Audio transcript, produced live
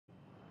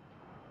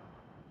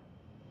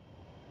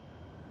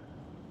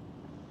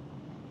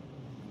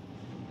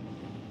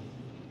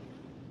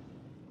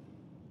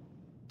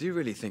Do you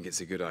really think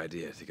it's a good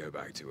idea to go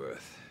back to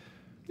Earth?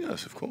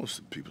 Yes, of course.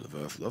 The people of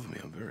Earth love me.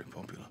 I'm very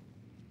popular.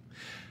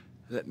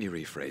 Let me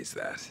rephrase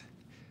that.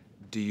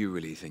 Do you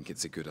really think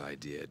it's a good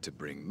idea to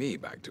bring me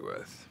back to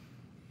Earth?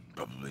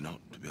 Probably not,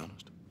 to be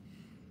honest.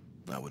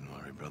 I wouldn't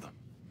worry, brother.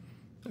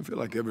 I feel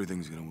like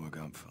everything's gonna work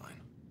out fine.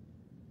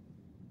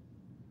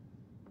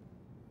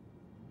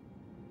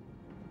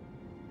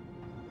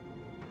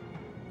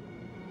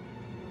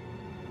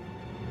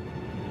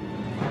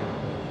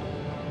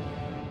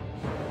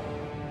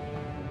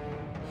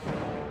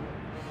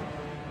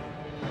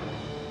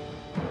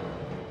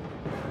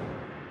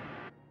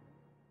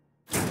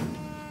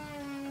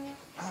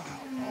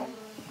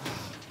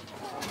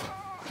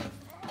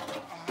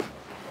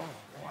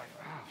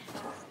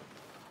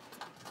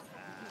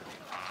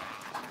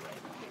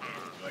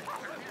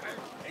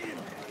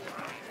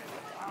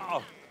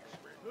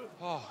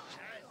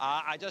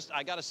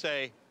 I gotta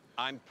say,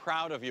 I'm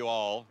proud of you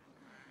all.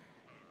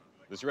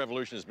 This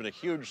revolution has been a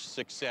huge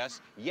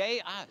success.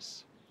 Yay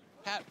us.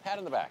 Pat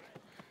on the back.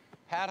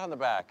 Pat on the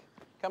back.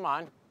 Come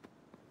on.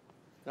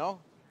 No?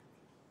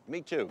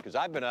 Me too, because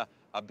I've been a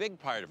big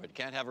part of it.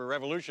 Can't have a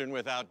revolution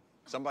without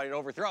somebody to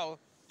overthrow.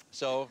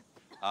 So,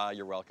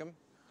 you're welcome.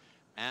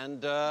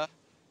 And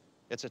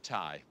it's a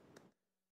tie.